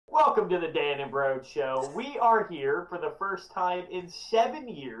Welcome to the Dan and Brodes Show. We are here for the first time in 7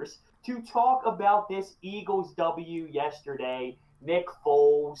 years to talk about this Eagles W yesterday. Nick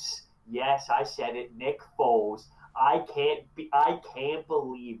Foles. Yes, I said it. Nick Foles. I can't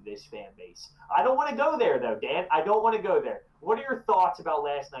believe this fan base. I don't want to go there, though, Dan. I don't want to go there. What are your thoughts about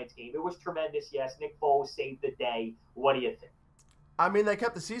last night's game? It was tremendous, yes. Nick Foles saved the day. What do you think? I mean, they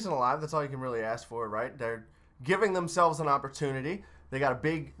kept the season alive. That's all you can really ask for, right? They're giving themselves an opportunity. They got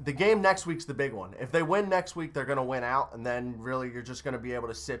the game next week's the big one. If they win next week, they're going to win out, and then really you're just going to be able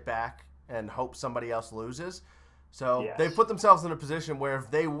to sit back and hope somebody else loses. So Yes. They put themselves in a position where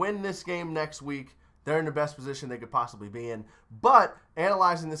if they win this game next week, they're in the best position they could possibly be in. But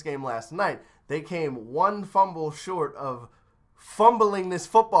analyzing this game last night, they came one fumble short of fumbling this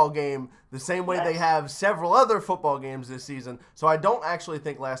football game the same way they have several other football games this season. So I don't actually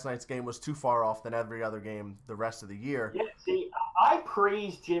think last night's game was too far off than every other game the rest of the year. Yeah, see, I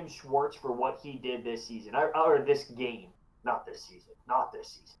praise Jim Schwartz for what he did this season, or this game. Not this season.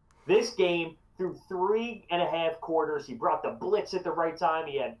 This game, through 3.5 quarters, he brought the blitz at the right time.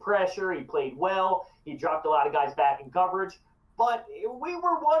 He had pressure. He played well. He dropped a lot of guys back in coverage. But we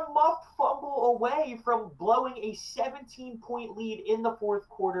were one muffed fumble away from blowing a 17-point lead in the fourth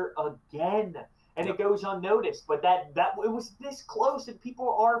quarter again. And It goes unnoticed. But it was this close, and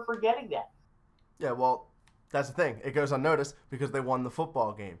people are forgetting that. Yeah, well, that's the thing. It goes unnoticed because they won the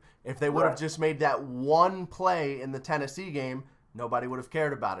football game. If they would have just made that one play in the Tennessee game, nobody would have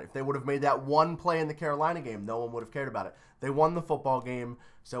cared about it. If they would have made that one play in the Carolina game, no one would have cared about it. They won the football game,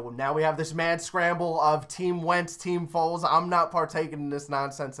 so now we have this mad scramble of Team Wentz, Team Foles. I'm not partaking in this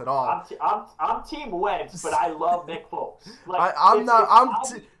nonsense at all. I'm Team Wentz, but I love Nick Foles. I'm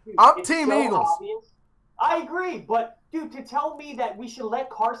Team so Eagles. Obvious. I agree, but dude, to tell me that we should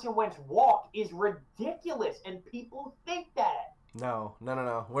let Carson Wentz walk is ridiculous, and people think that. No.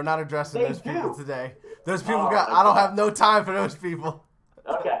 We're not addressing those people today. Those people I don't have no time for those people.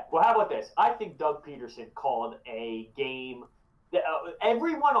 Okay, well, how about this? I think Doug Peterson called a game.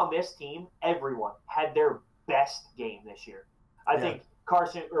 Everyone on this team, everyone had their best game this year. I think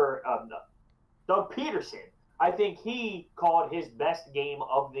Doug Peterson, I think he called his best game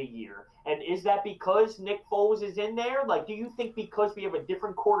of the year. And is that because Nick Foles is in there? Like, do you think because we have a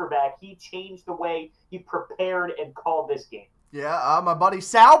different quarterback, he changed the way he prepared and called this game? Yeah, my buddy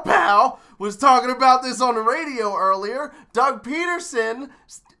Sal Pal was talking about this on the radio earlier. Doug Peterson,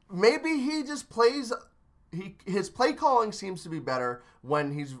 maybe he just plays. His play calling seems to be better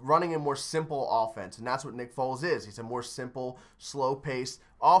when he's running a more simple offense, and that's what Nick Foles is. He's a more simple, slow-paced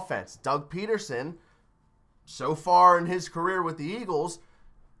offense. Doug Peterson, so far in his career with the Eagles,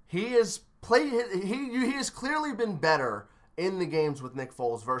 he has clearly been better in the games with Nick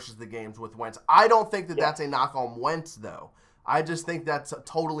Foles versus the games with Wentz. I don't think that's a knock on Wentz, though. I just think that's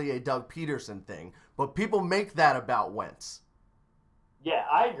totally a Doug Peterson thing. But people make that about Wentz. Yeah,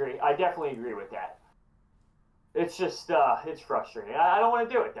 I agree. I definitely agree with that. It's just, it's frustrating. I don't want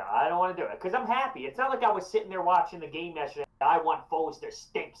to do it, though. I don't want to do it because I'm happy. It's not like I was sitting there watching the game yesterday. I want Foles to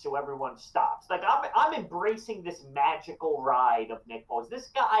stink so everyone stops. Like, I'm embracing this magical ride of Nick Foles. This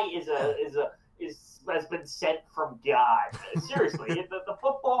guy has been sent from God. Seriously, the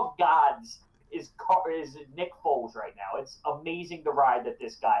football gods is Nick Foles right now. It's amazing the ride that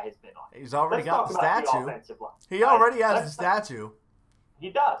this guy has been on. He's already got the statue. He line. already has the statue. He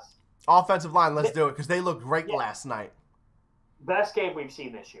does. Offensive line, let's do it because they looked great last night. Best game we've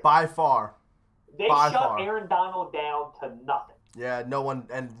seen this year. By far. They shut Aaron Donald down to nothing. Yeah, no one,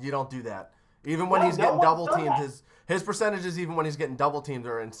 and you don't do that. Even when he's getting double teamed, his percentages, even when he's getting double teamed,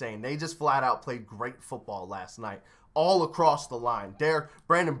 are insane. They just flat out played great football last night, all across the line.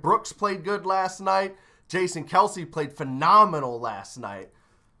 Brandon Brooks played good last night. Jason Kelsey played phenomenal last night.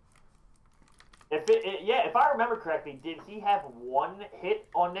 If I remember correctly, did he have one hit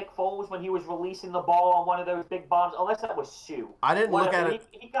on Nick Foles when he was releasing the ball on one of those big bombs? Unless that was Sue. I didn't look at it.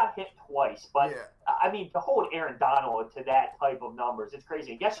 He got hit twice, but I mean, to hold Aaron Donald to that type of numbers, it's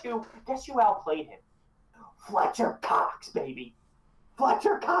crazy. Guess who outplayed him? Fletcher Cox, baby.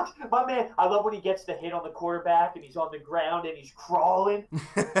 Fletcher Cox, my man. I love when he gets the hit on the quarterback and he's on the ground and he's crawling.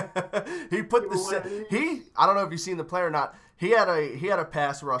 He put I don't know if you've seen the play or not. He had a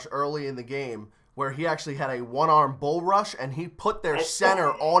pass rush early in the game where he actually had a one-arm bull rush, and he put their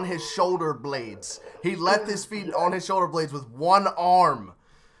center on his shoulder blades. He left his feet on his shoulder blades with one arm.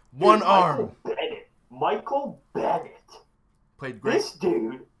 Michael Bennett. Played great. This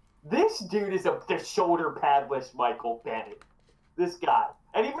dude is the shoulder padless Michael Bennett. This guy.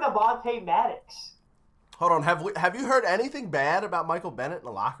 And even Avonte Maddox. Hold on. Have you heard anything bad about Michael Bennett in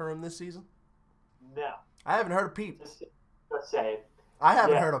the locker room this season? No. I haven't heard a peep. Just saying. I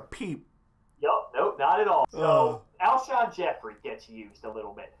haven't Yeah. heard a peep. Yep, nope, not at all. Oh. So Alshon Jeffrey gets used a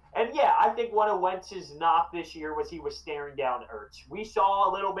little bit. And yeah, I think one of Wentz's knock this year was he was staring down Ertz. We saw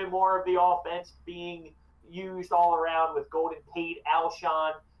a little bit more of the offense being used all around with Golden Tate,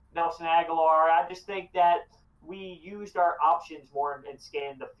 Alshon, Nelson Aguilar. I just think that we used our options more and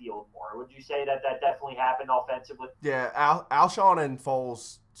scanned the field more. Would you say that that definitely happened offensively? Yeah, Alshon and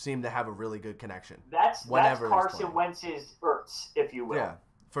Foles seem to have a really good connection. That's whenever he's Carson playing. Wentz's Ertz, if you will. Yeah,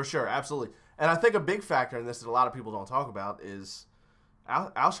 for sure, absolutely. And I think a big factor in this that a lot of people don't talk about is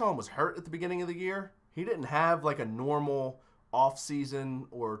Alshon was hurt at the beginning of the year. He didn't have like a normal off-season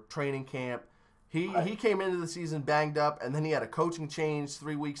or training camp. He came into the season banged up, and then he had a coaching change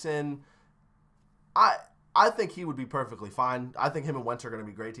 3 weeks in. I think he would be perfectly fine. I think him and Wentz are going to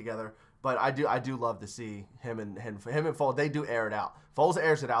be great together. But I do love to see him and Foles. They do air it out. Foles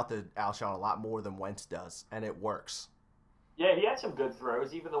airs it out to Alshon a lot more than Wentz does, and it works. Yeah, he had some good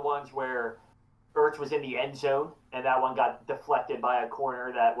throws, even the ones where Ertz was in the end zone, and that one got deflected by a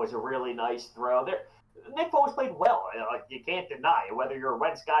corner that was a really nice throw. Nick Foles played well. Like, you can't deny it, whether you're a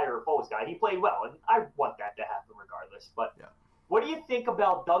Wentz guy or a Foles guy. He played well, and I want that to happen regardless. But yeah. What do you think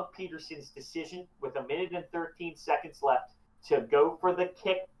about Doug Peterson's decision with 1 minute and 13 seconds left to go for the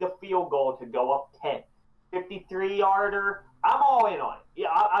field goal to go up 10? 53-yarder. I'm all in on it. Yeah,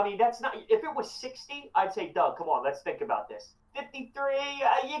 I mean, that's not – if it was 60, I'd say, Doug, come on, let's think about this. 53,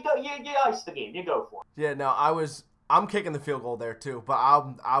 you ice the game. You go for it. Yeah, no, I'm kicking the field goal there too, but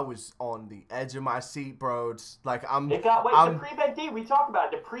I was on the edge of my seat, Brodes. Like the prevent D. We talked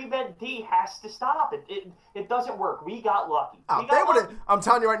about it. The prevent D has to stop. It doesn't work. We got lucky. I'm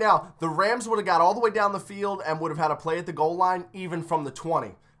telling you right now, the Rams would have got all the way down the field and would have had a play at the goal line, even from the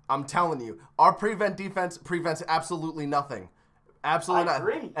 20. I'm telling you, our prevent defense prevents absolutely nothing. Absolutely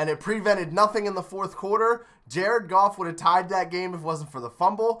nothing. And it prevented nothing in the fourth quarter. Jared Goff would have tied that game if it wasn't for the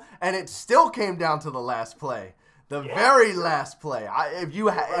fumble, and it still came down to the last play. The very last play. If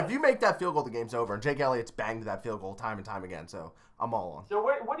you make that field goal, the game's over. And Jake Elliott's banged that field goal time and time again, so I'm all on. So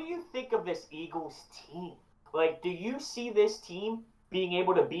what do you think of this Eagles team? Like, do you see this team being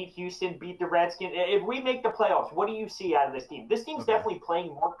able to beat Houston, beat the Redskins? If we make the playoffs, what do you see out of this team? This team's definitely playing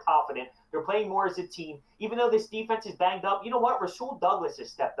more confident. They're playing more as a team. Even though this defense is banged up, you know what? Rasul Douglas has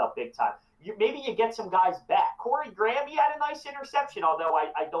stepped up big time. Maybe you get some guys back. Corey Graham, he had a nice interception, although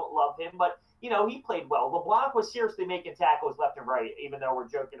I don't love him. But, you know, he played well. LeBlanc was seriously making tackles left and right, even though we're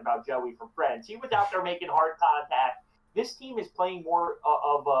joking about Joey from Friends. He was out there making hard contact. This team is playing more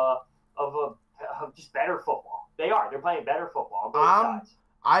of just better football. They are. They're playing better football on both sides.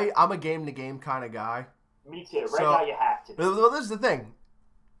 I'm a game-to-game kind of guy. Me too. Now you have to. Well, this is the thing.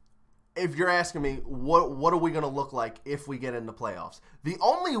 If you're asking me, what are we going to look like if we get in the playoffs? The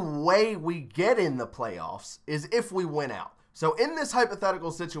only way we get in the playoffs is if we win out. So in this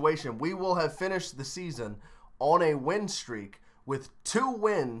hypothetical situation, we will have finished the season on a win streak with 2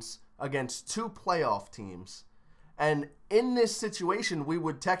 wins against 2 playoff teams. And in this situation, we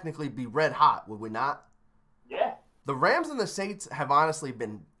would technically be red hot, would we not? Yeah. The Rams and the Saints have honestly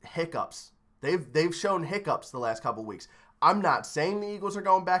been hiccups. They've shown hiccups the last couple weeks. I'm not saying the Eagles are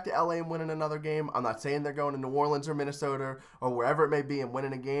going back to LA and winning another game. I'm not saying they're going to New Orleans or Minnesota or wherever it may be and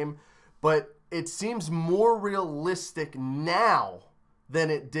winning a game. But it seems more realistic now than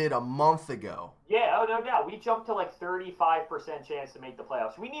it did a month ago. Yeah, no doubt. We jumped to like 35% chance to make the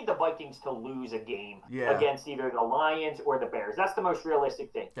playoffs. We need the Vikings to lose a game against either the Lions or the Bears. That's the most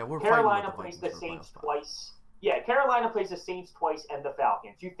realistic thing. Yeah, Carolina plays the Saints twice. Yeah, Carolina plays the Saints twice and the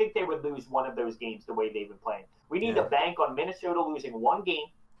Falcons. You think they would lose one of those games the way they've been playing. We need to bank on Minnesota losing one game,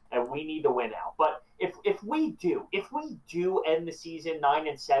 and we need to win out. But if we do end the season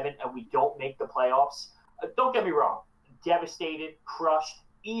 9-7 and we don't make the playoffs, don't get me wrong, devastated, crushed,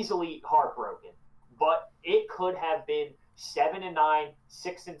 easily heartbroken. But it could have been 7-9,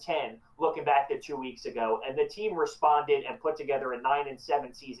 6-10, looking back to 2 weeks ago, and the team responded and put together a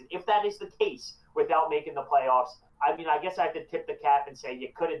 9-7 season. If that is the case, without making the playoffs, I mean, I guess I have to tip the cap and say you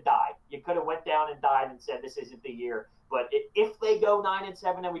could have died. You could have went down and died and said this isn't the year. But if they go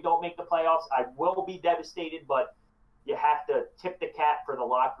 9-7 and we don't make the playoffs, I will be devastated. But you have to tip the cap for the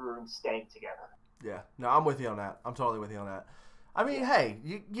locker room staying together. Yeah, no, I'm with you on that. I'm totally with you on that. I mean, hey,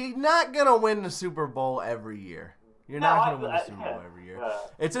 you're not gonna win the Super Bowl every year. You're not gonna win the Super Bowl every year.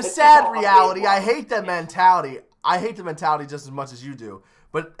 It's a sad reality. I hate that mentality. I hate the mentality just as much as you do.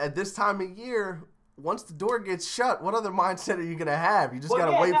 But at this time of year, once the door gets shut, what other mindset are you gonna have? You just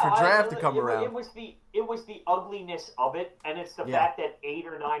gotta wait for draft to come around. It was the ugliness of it, and it's the fact that 8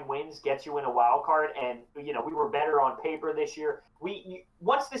 or 9 wins gets you in a wild card. And you know, we were better on paper this year.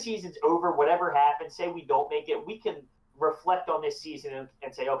 Once the season's over, whatever happens, say we don't make it, we can reflect on this season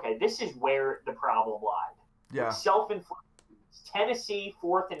and say, okay, this is where the problem lied. Yeah. Self-inflicted. Tennessee,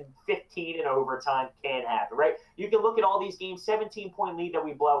 4th and 15 in overtime, can't happen, right? You can look at all these games, 17-point lead that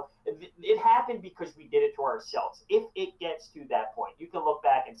we blow. It happened because we did it to ourselves. If it gets to that point, you can look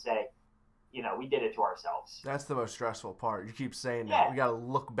back and say, we did it to ourselves. That's the most stressful part. You keep saying Yeah. that. We got to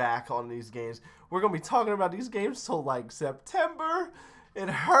look back on these games. We're going to be talking about these games till like September. It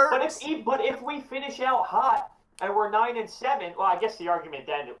hurts. But if we finish out hot and we're 9-7, well, I guess the argument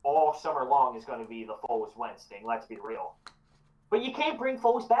then all summer long is going to be the Foles-Wentz thing. Let's be real. But you can't bring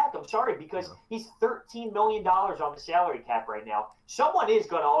Foles back. I'm sorry, because he's $13 million on the salary cap right now. Someone is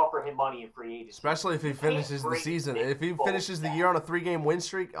going to offer him money in free agency. Especially if he finishes the season. If he finishes the year on a 3-game win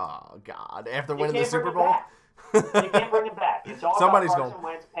streak, oh, God. After winning the Super Bowl. You can't bring him back. It's all about Carson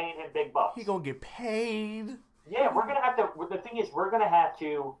Wentz paying him big bucks. He's going to get paid. Yeah, we're going to have to – the thing is, we're going to have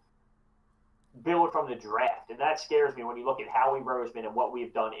to build from the draft. And that scares me when you look at Howie Roseman and what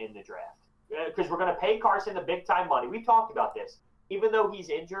we've done in the draft. Because we're going to pay Carson the big-time money. We talked about this. Even though he's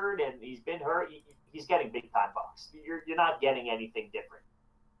injured and he's been hurt, he's getting big-time bucks. You're not getting anything different.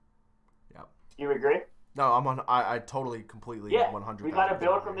 Yep. You agree? No, I totally, completely, 100%. We got to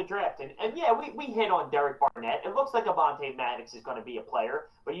build from the draft. And yeah, we hit on Derek Barnett. It looks like Avonte Maddox is going to be a player.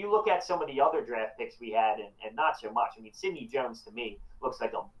 But you look at some of the other draft picks we had, and not so much. I mean, Sidney Jones, to me, looks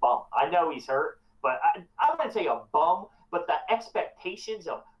like a bum. I know he's hurt, but I wouldn't say a bum. But the expectations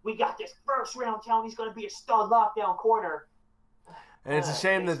of, we got this first-round talent, he's going to be a stud lockdown corner. And it's a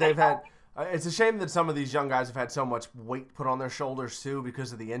shame that they've had. It's a shame that some of these young guys have had so much weight put on their shoulders too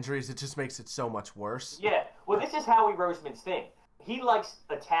because of the injuries. It just makes it so much worse. Yeah. Well, this is Howie Roseman's thing. He likes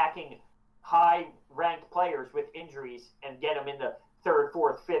attacking high-ranked players with injuries and get them in the 3rd,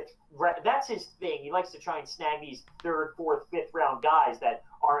 4th, 5th. That's his thing. He likes to try and snag these 3rd, 4th, 5th round guys that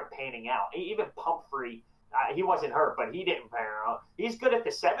aren't panning out. Even Pumphrey. He wasn't hurt, but he didn't pan out. He's good at the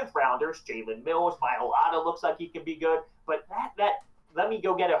 7th rounders. Jalen Mills, Mailata looks like he can be good. But that let me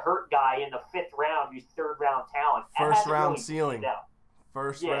go get a hurt guy in the 5th round who's 3rd round talent. First round ceiling.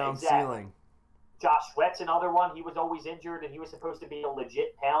 First round ceiling. Josh Sweat's another one. He was always injured, and he was supposed to be a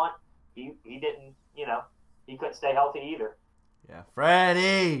legit talent. He didn't, he couldn't stay healthy either. Yeah,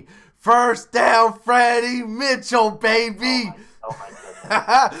 Freddie. First down, Freddie Mitchell, baby. Oh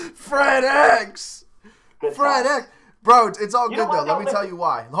my goodness. Fred X. Good Fred times. X. Bro, it's all good, know what, though. Let me tell you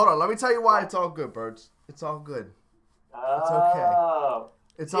why. Hold on. Let me tell you why it's all good, Birds. It's all good. It's okay.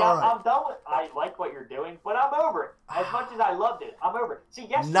 It's all right. I'm done with. I like what you're doing, but I'm over it. As much as I loved it, I'm over it. See,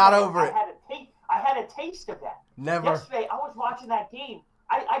 yesterday Not over it. I had a taste of that. Never. Yesterday, I was watching that game.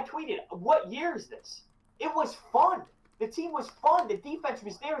 I tweeted, "What year is this?" It was fun. The team was fun. The defense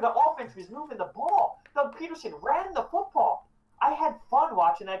was there. The offense was moving the ball. Doug Peterson ran the football. I had fun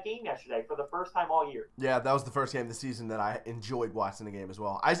watching that game yesterday for the first time all year. Yeah, that was the first game of the season that I enjoyed watching the game as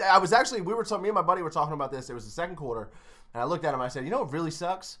well. I was actually, me and my buddy were talking about this. It was the 2nd quarter, and I looked at him and I said, you know what really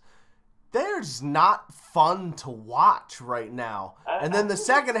sucks? They're just not fun to watch right now. And then the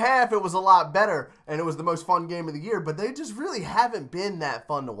second half, it was a lot better, and it was the most fun game of the year, but they just really haven't been that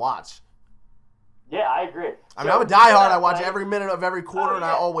fun to watch. Yeah, I agree. I mean, I'm a diehard. I watch every minute of every quarter, and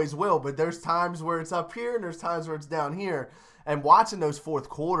I always will, but there's times where it's up here, and there's times where it's down here. And watching those 4th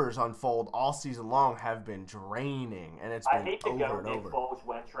quarters unfold all season long have been draining, and it's been over and over. I hate to go Nick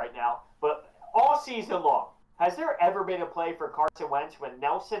Foles-Wentz right now, but all season long, has there ever been a play for Carson Wentz when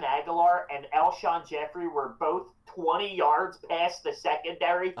Nelson Aguilar and Alshon Jeffrey were both 20 yards past the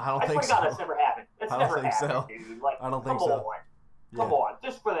secondary? I don't think so. God, that's never happened. That's never happened, dude. Like, I don't think so. Come on,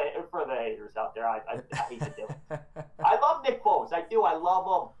 just for the haters out there, I hate to do it. I love Nick Foles. I do. I love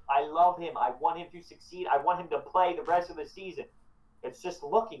him. I love him. I want him to succeed. I want him to play the rest of the season. It's just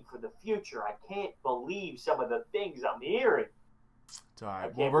looking for the future. I can't believe some of the things I'm hearing. It's all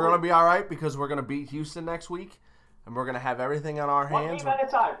right. Well, we're going to be all right because we're going to beat Houston next week, and we're going to have everything on our hands. 1 game at a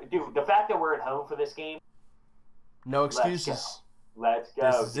time. Dude, the fact that we're at home for this game. No excuses. Let's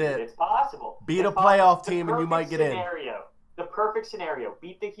go. This is it. It's possible. Beat a playoff team and you might get in. The perfect scenario.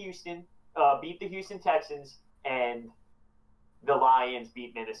 Beat the Houston Texans, and the Lions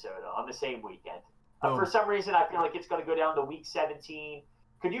beat Minnesota on the same weekend. For some reason, I feel like it's going to go down to week 17.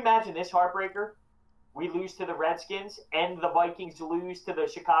 Could you imagine this heartbreaker? We lose to the Redskins, and the Vikings lose to the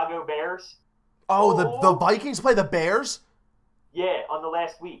Chicago Bears. Oh, the Vikings play the Bears? Yeah, on the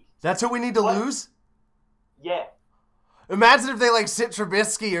last week. That's who we need to lose? Yeah. Imagine if they, sit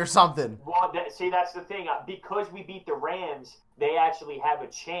Trubisky or something. Well, that's the thing. Because we beat the Rams, they actually have a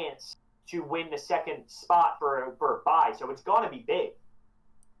chance to win the 2nd spot for a bye. So it's going to be big.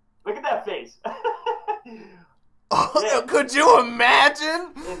 Look at that face. Could you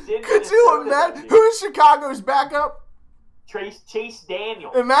imagine? Could you imagine? Who's Chicago's backup? Chase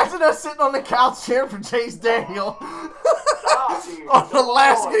Daniel. Imagine us sitting on the couch cheering for Chase Daniel. Stop, dude. On the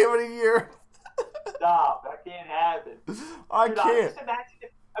last game of the year. Stop. That can't happen. I can't. Just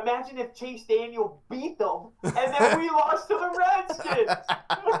imagine if Chase Daniel beat them and then we lost to the Redskins.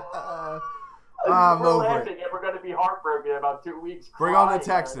 I'm We're over laughing it. and we're going to be heartbroken in about 2 weeks. Bring on the crying,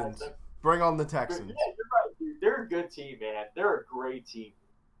 Texans. man. Bring on the Texans. Yeah, you're right, dude. They're a good team, man. They're a great team.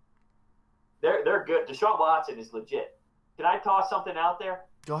 They're good. Deshaun Watson is legit. Can I toss something out there?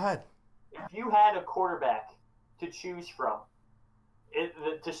 Go ahead. If you had a quarterback to choose from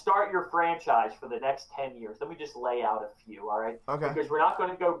to start your franchise for the next 10 years, let me just lay out a few, all right? Okay. Because we're not going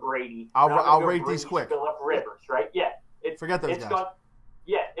to go Brady. I'll rate these quick. Phillip Rivers, right? Yeah. Forget those guys.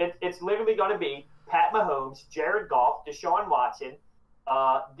 It's literally going to be Pat Mahomes, Jared Goff, Deshaun Watson.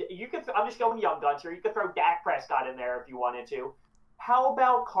 I'm just going young guns here. You could throw Dak Prescott in there if you wanted to. How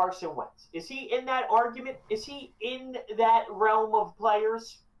about Carson Wentz? Is he in that argument? Is he in that realm of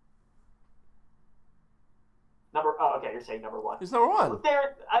players? Okay, you're saying number one. He's number one.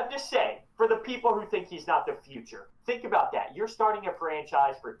 I'm just saying, for the people who think he's not the future, think about that. You're starting a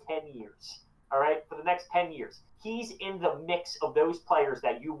franchise for 10 years, all right? For the next 10 years. He's in the mix of those players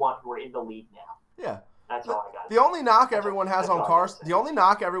that you want who are in the league now. Yeah. That's all I got. The only knock everyone has on Carson, the only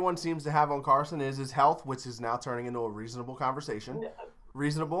knock everyone seems to have on Carson is his health, which is now turning into a reasonable conversation.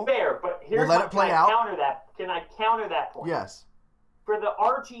 Reasonable. Fair, but here's we'll let it play out. Can I counter that point? Yes. For the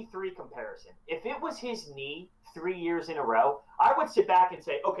RG3 comparison, if it was his knee 3 years in a row, I would sit back and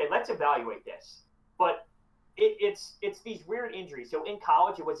say, okay, let's evaluate this. But it's these weird injuries. So in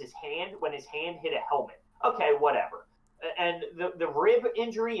college, it was his hand when his hand hit a helmet. Okay, whatever. And the rib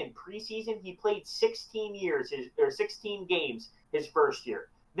injury in preseason, he played 16 games his first year.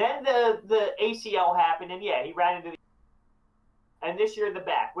 Then the ACL happened, and yeah, he ran into the. And this year the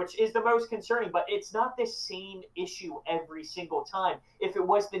back, which is the most concerning, but it's not the same issue every single time. If it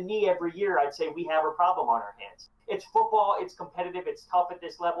was the knee every year, I'd say we have a problem on our hands. It's football, it's competitive, it's tough at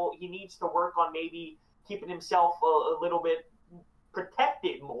this level. He needs to work on maybe keeping himself a little bit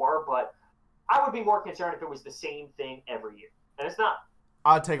protected more, but I would be more concerned if it was the same thing every year. And it's not.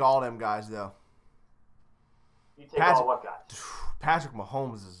 I'd take all them guys, though. You take all what guys? Patrick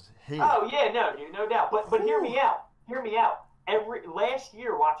Mahomes is here. Oh, yeah, no doubt. But hear me out. Last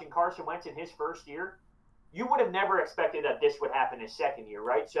year, watching Carson Wentz in his first year, you would have never expected that this would happen his second year,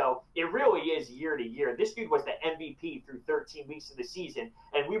 right? So it really is year to year. This dude was the MVP through 13 weeks of the season,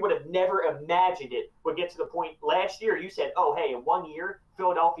 and we would have never imagined it would get to the point. Last year, you said, oh, hey, in 1 year,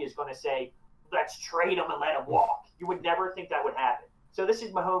 Philadelphia is going to say, let's trade him and let him walk. You would never think that would happen. So this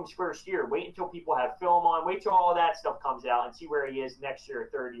is Mahomes' first year. Wait until people have film on. Wait till all of that stuff comes out and see where he is next year,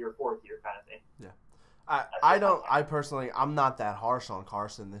 third year, fourth year kind of thing. Yeah. I'm not that harsh on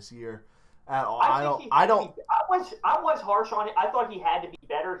Carson this year at all. I was harsh on it. I thought he had to be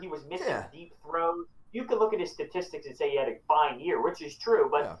better. He was missing deep throws. You could look at his statistics and say he had a fine year, which is true.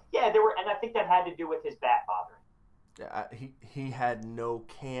 But there were, and I think that had to do with his back bothering. Yeah, he had no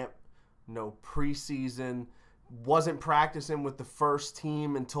camp, no preseason, wasn't practicing with the first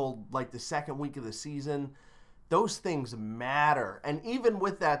team until like the second week of the season. Those things matter. And even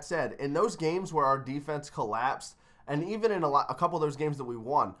with that said, in those games where our defense collapsed, and even in a couple of those games that we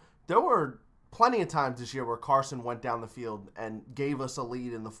won, there were plenty of times this year where Carson went down the field and gave us a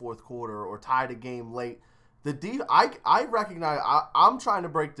lead in the fourth quarter or tied a game late. I recognize I'm trying to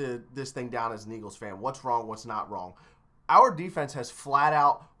break this thing down as an Eagles fan. What's wrong? What's not wrong? Our defense has flat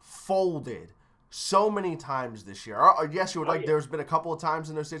out folded so many times this year. Yes, you would there's been a couple of times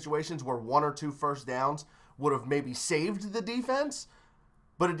in those situations where 1 or 2 first downs would have maybe saved the defense.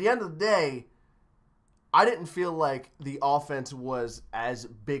 But at the end of the day, I didn't feel like the offense was as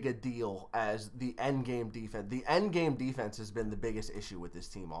big a deal as the end game defense. The end game defense has been the biggest issue with this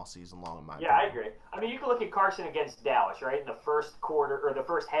team all season long, in my opinion. I agree. I mean, you can look at Carson against Dallas, right? In the first quarter, or the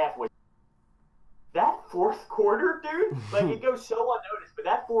first half was that fourth quarter, dude, like it goes so unnoticed, but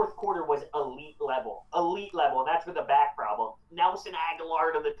that fourth quarter was elite level, and that's with the back problem. Nelson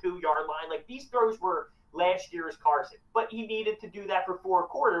Aguilar to the 2-yard line, like these throws were last year's Carson, but he needed to do that for 4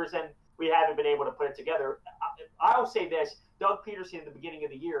 quarters, and we haven't been able to put it together. I'll say this: Doug Peterson at the beginning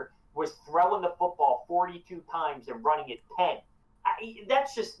of the year was throwing the football 42 times and running it 10.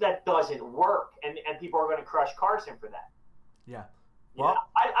 That doesn't work, and people are going to crush Carson for that. Yeah. Well,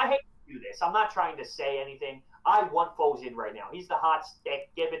 I hate to do this. I'm not trying to say anything. I want Foles in right now. He's the hot stick.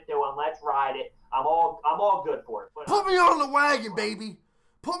 Give it to him. Let's ride it. I'm all good for it. But put me on the wagon, baby.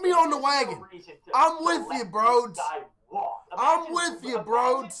 Put me on the wagon. I'm with you, Brodes. I'm with you,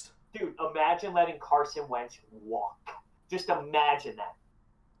 Brodes. Dude, imagine letting Carson Wentz walk. Just imagine that.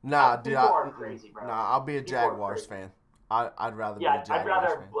 Nah, dude. People are crazy, bro. Nah, I'll be a Jaguars fan. I'd rather be a Yeah, Jaguars I'd rather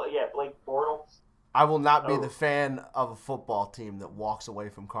fan. Blake Bortles. I will not be Oh. the fan of a football team that walks away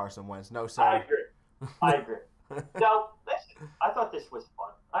from Carson Wentz. No, I sir. agree. I agree. So, listen, I thought this was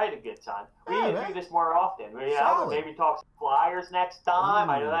fun. I had a good time. We need to do this more often. Maybe talk some Flyers next time.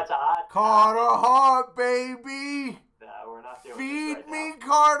 I know that's a hot. Carter Hart, baby. No, we're not doing Feed this right me now.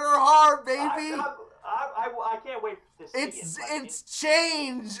 Carter Hart, baby. I can't wait to see it. It's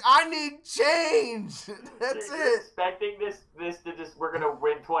change. I need change. That's You're it. expecting this to just we're gonna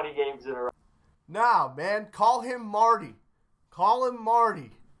win 20 games in a row. Nah, man. Call him Marty. Call him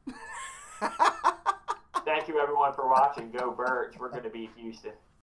Marty. Thank you everyone for watching. Go Birds. We're gonna beat Houston.